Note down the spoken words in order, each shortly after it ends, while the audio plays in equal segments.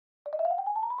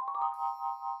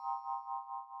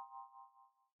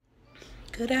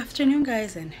Good afternoon,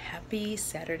 guys, and happy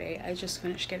Saturday. I just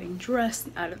finished getting dressed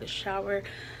out of the shower.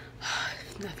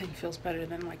 Nothing feels better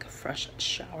than like a fresh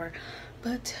shower,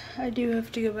 but I do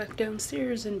have to go back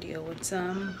downstairs and deal with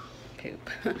some poop.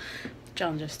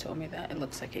 John just told me that it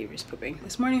looks like Avery's pooping.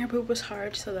 This morning her poop was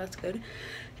hard, so that's good.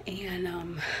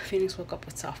 And Phoenix woke up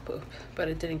with soft poop, but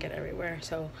it didn't get everywhere,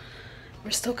 so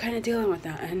we're still kind of dealing with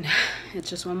that. And it's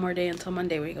just one more day until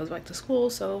Monday when he goes back to school,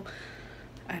 so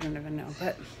I don't even know.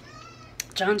 But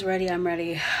John's ready, I'm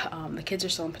ready. The kids are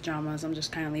still in pajamas. I'm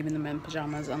just kind of leaving them in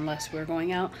pajamas unless we're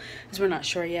going out, because we're not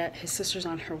sure yet. His sister's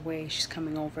on her way. She's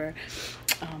coming over.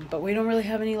 But we don't really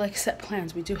have any like set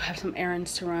plans. We do have some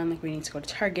errands to run. Like we need to go to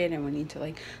Target and we need to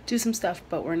like do some stuff,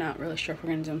 but we're not really sure if we're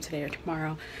going to do them today or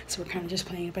tomorrow. So we're kind of just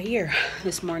playing it by ear.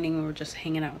 This morning we were just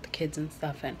hanging out with the kids and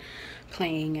stuff and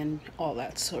playing and all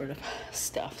that sort of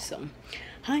stuff. So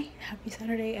hi, happy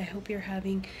Saturday. I hope you're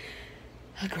having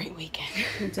a great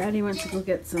weekend. Daddy went to go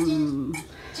get some,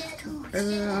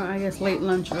 I guess, late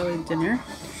lunch, early dinner.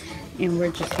 And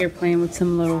we're just here playing with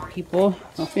some little people.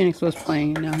 Well, Phoenix was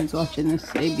playing, and now he's watching this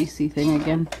ABC thing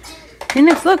again.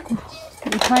 Phoenix, look! You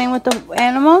playing with the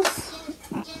animals?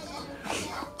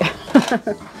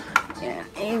 And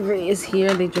Avery is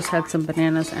here. They just had some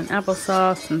bananas and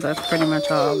applesauce, and that's pretty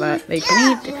much all that they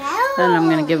can eat. Then I'm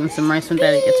going to give them some rice when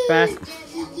Daddy gets back.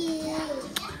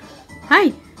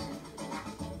 Hi!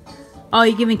 Oh,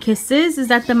 you're giving kisses? Is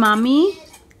that the mommy?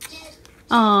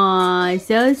 Aw,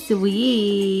 so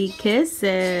sweet.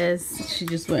 Kisses. She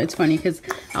just, it's funny because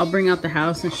I'll bring out the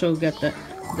house and she'll get the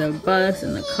bus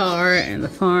and the car and the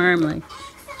farm. Like,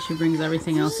 she brings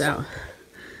everything else out.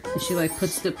 And she like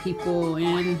puts the people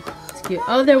in. It's cute.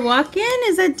 Oh, they're walking?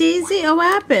 Is that Daisy? Oh, what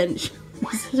happened?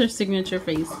 This is her signature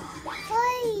face.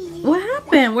 What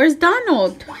happened? Where's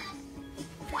Donald?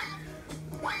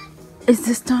 Is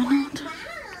this Donald?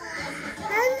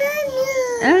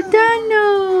 Oh,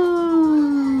 Donald!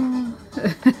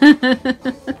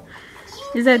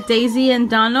 Is that Daisy and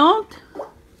Donald?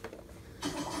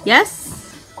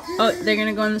 Yes? Oh, they're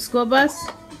gonna go on the school bus?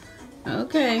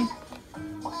 Okay.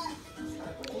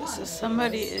 So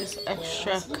somebody is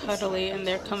extra cuddly, and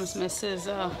there comes Mrs.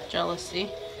 Jealousy.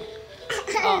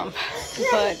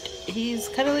 But he's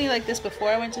cuddly like this before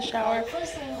I went to shower,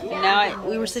 and now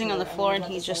we were sitting on the floor and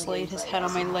he just laid his head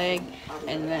on my leg,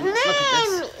 and then look at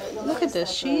this. Look at this.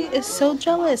 She is so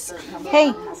jealous.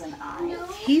 Hey,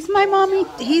 he's my mommy.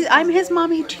 I'm his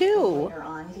mommy too.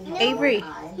 Avery.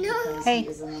 Hey.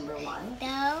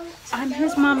 I'm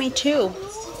his mommy too.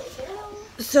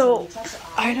 So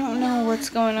I don't know what's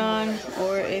going on,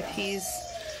 or if he's,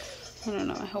 I don't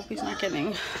know. I hope he's not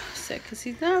getting sick, because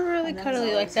he's not really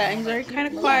cuddly like that. He's very kind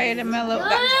of quiet and mellow.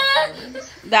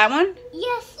 That one?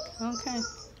 Yes. Okay.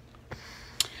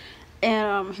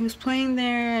 And he was playing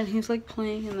there, and he was like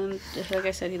playing, and then, like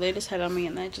I said, he laid his head on me,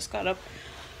 and then I just got up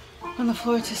on the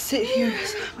floor to sit here.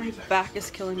 My back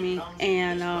is killing me.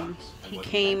 And he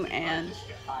came and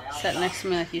sat next to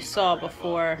me, like you saw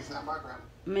before.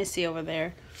 Missy over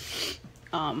there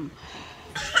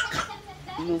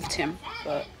moved him,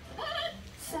 but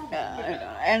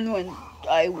and when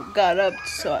I got up,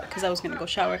 so because I was gonna go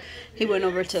shower, he went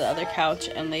over to the other couch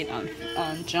and laid on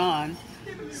John.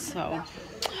 So I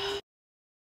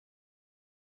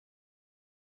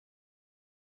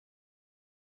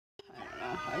don't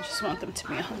know. I just want them to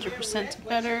be 100%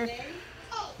 better.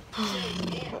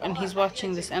 And he's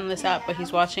watching this endless app, but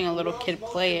he's watching a little kid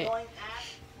play it.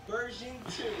 I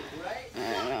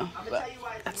don't know, but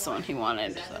that's the one he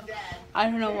wanted. So I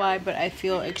don't know why, but I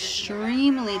feel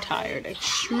extremely tired,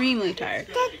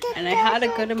 and I had a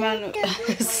good amount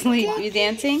of sleep. You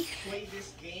dancing?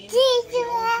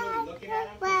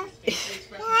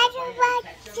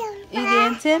 You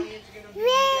dancing?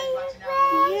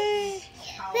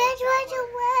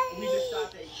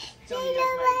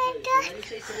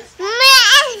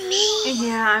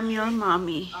 Yeah, I'm your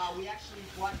mommy.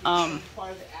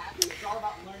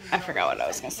 I forgot what I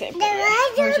was gonna say, but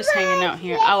we're just hanging out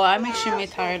here. Oh, I'm extremely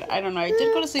tired. I don't know. I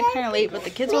did go to sleep kind of late, but the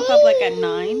kids woke up like at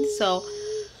 9, so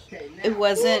it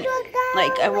wasn't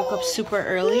like I woke up super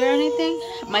early or anything.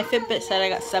 My Fitbit said I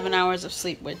got 7 hours of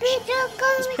sleep, which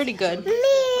is pretty good,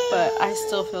 but I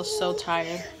still feel so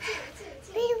tired.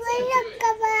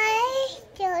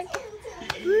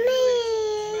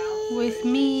 With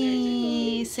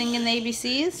me singing the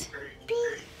ABCs?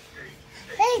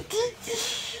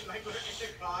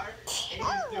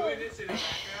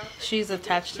 She's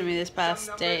attached to me this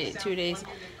past 2 days.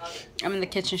 I'm in the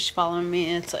kitchen, she's following me,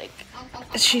 and it's like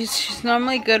she's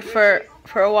normally good for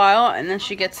a while, and then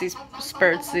she gets these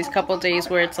spurts, these couple days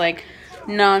where it's like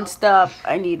non-stop.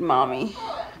 I need mommy.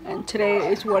 And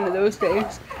today is one of those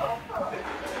days.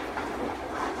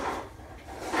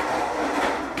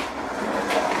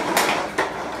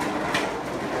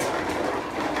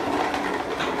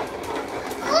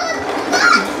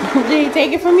 Did he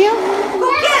take it from you?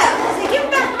 Go get it! Say, give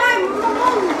it back to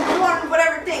my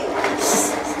whatever thing.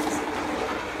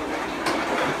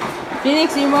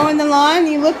 Phoenix, you mowing the lawn?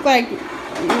 You look like you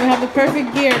have the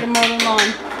perfect gear to mow the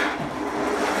lawn.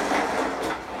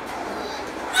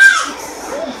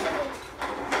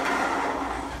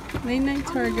 Late night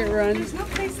Target runs. There's no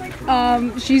place like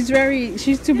home. She's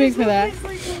too big for that.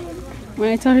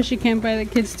 When I tell her she can't buy the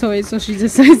kids' toys, so she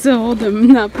decides to hold them and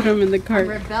not put them in the cart. I'm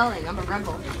rebelling. I'm a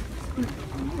rebel.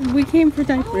 We came for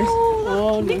diapers.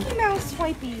 Oh, no. Mickey Mouse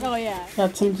swipey. Oh, yeah.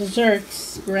 Got some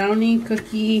desserts. Brownie,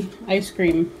 cookie, ice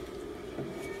cream.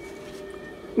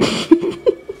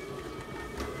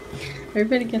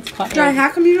 Everybody gets caught. John,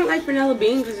 how come you don't like vanilla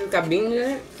bean? Because it's got beans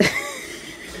in it?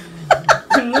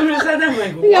 I literally said that. I'm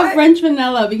like, what? We got French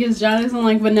vanilla because John doesn't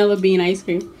like vanilla bean ice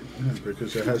cream. Yeah,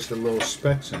 because it has the little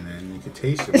specks in it and you can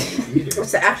taste it when you eat it.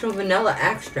 It's the actual vanilla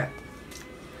extract.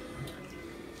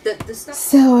 The stuff.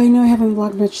 So I know I haven't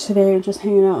vlogged much today. I'm just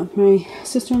hanging out with my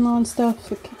sister-in-law and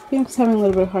stuff. Phoenix having a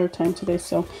little bit of a hard time today,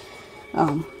 so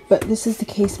but this is the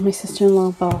case my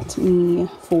sister-in-law bought me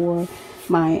for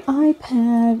my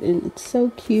iPad, and it's so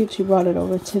cute. She brought it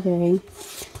over today.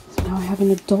 So now I have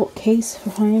an adult case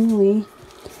finally.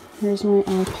 Here's my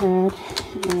iPad,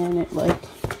 and it like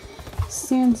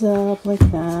stands up like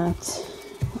that,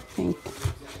 I think.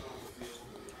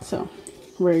 So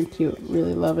very cute.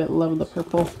 Really love it. Love the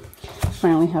purple.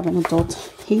 Finally have an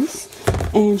adult case.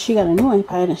 And she got a new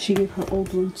iPad and she gave her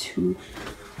old one to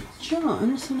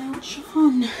John. So now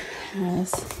John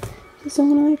has his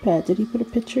own iPad. Did he put a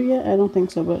picture yet? I don't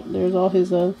think so, but there's all his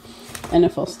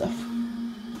NFL stuff.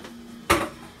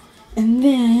 And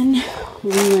then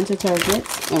we went to Target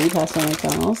and we passed on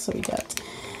McDonald's. So we got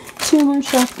 2 more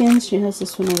shotguns. She has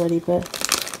this one already, but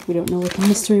we don't know what the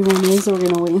mystery one is, so we're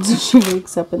going to wait until she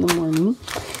wakes up in the morning.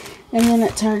 And then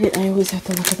at Target, I always have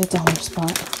to look at the dollar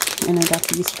spot. And I got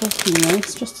these for Hino.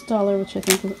 It's just $1, which I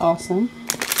think is awesome.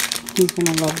 He's going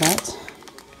to love that.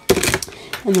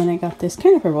 And then I got this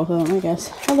kind of for both of them, I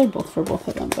guess. Well, they're both for both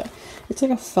of them, but it's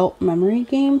like a felt memory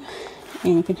game.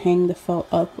 And you can hang the felt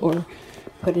up or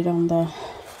put it on the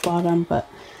bottom, but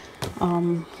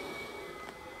oh,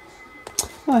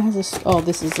 it has a, oh,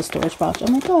 this is a storage pouch.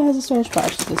 I'm like, oh, it has a storage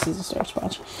pouch. This is a storage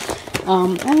pouch. I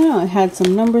don't know. It had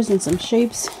some numbers and some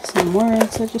shapes, some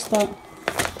words. I just thought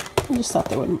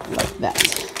they would like that.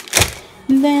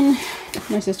 And then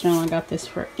my sister-in-law got this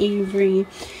for Avery,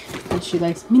 and she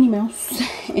likes Minnie Mouse,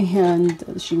 and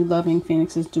she loving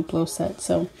Phoenix's Duplo set.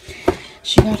 So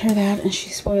she got her that, and she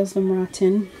spoils them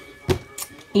rotten.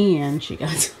 And she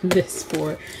got this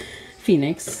for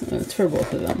Phoenix. It's for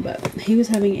both of them, but he was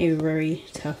having a very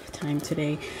tough time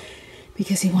today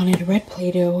because he wanted red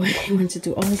Play-Doh. He wanted to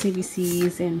do all his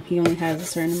ABCs and he only has a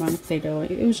certain amount of Play-Doh.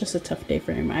 It was just a tough day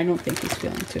for him. I don't think he's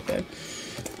feeling too good.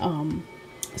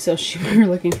 So we were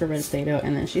looking for red Play-Doh,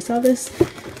 and then she saw this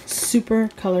super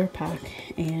color pack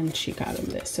and she got him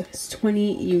this. So it's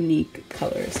 20 unique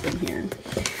colors in here.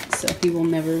 So he will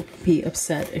never be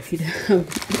upset if he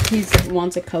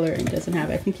wants a color and doesn't have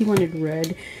it. I think he wanted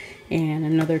red and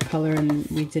another color and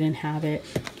we didn't have it.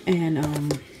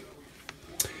 And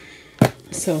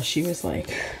so she was like,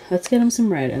 let's get him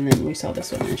some red. And then we saw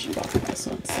this one and she bought him this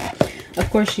one. So of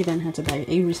course she then had to buy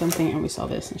Avery something, and we saw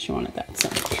this and she wanted that. So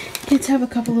kids have a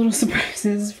couple little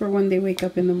surprises for when they wake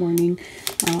up in the morning.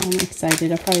 I'm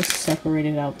excited. I'll probably separate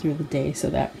it out through the day, so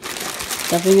that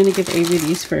definitely going to give Avery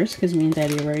these first because me and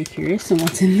Daddy are very curious on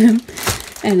what's in them.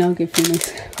 And I'll give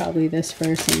Phoenix probably this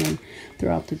first, and then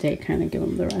throughout the day kind of give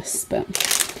him the rest. But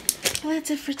well,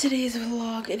 that's it for today's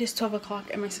vlog. It is 12 o'clock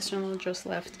and my sister-in-law just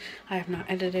left. I have not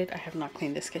edited. I have not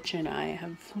cleaned this kitchen. I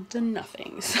have done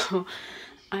nothing. So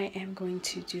I am going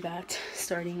to do that,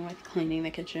 starting with cleaning the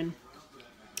kitchen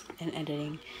and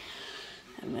editing,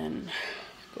 and then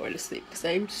go to sleep because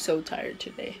I'm so tired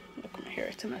today. Look at my hair,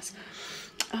 it's a mess.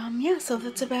 Yeah, so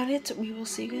that's about it. We will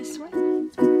see you guys tomorrow.